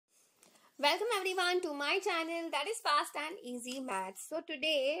Welcome everyone to my channel, that is Fast and Easy Maths. So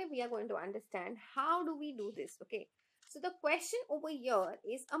today we are going to understand how do we do this. Okay, so the question over here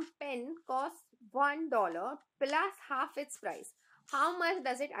is a pen costs $1 plus half its price. How much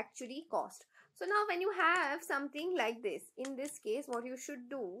does it actually cost? So now when you have something like this, in this case what you should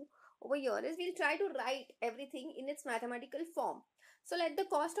do over here is we'll try to write everything in its mathematical form. So let the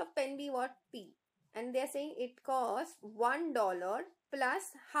cost of pen be what? P, and they're saying it costs $1 plus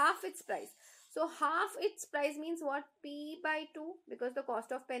half its price. So half its price means what? P by 2, because the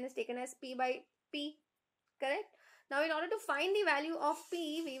cost of pen is taken as P by P, correct? Now in order to find the value of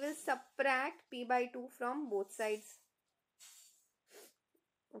P, we will subtract P by 2 from both sides.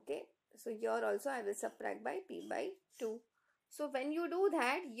 Okay, so here also I will subtract by P by 2. So when you do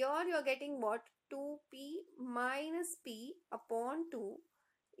that, here you are getting what? 2P minus P upon 2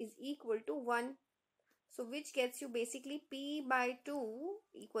 is equal to 1. So which gets you basically P by 2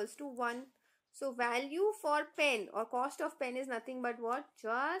 equals to 1. So value for pen or cost of pen is nothing but what?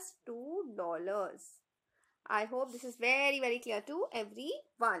 Just $2. I hope this is very clear to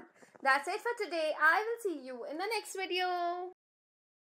everyone. That's it for today. I will see you in the next video.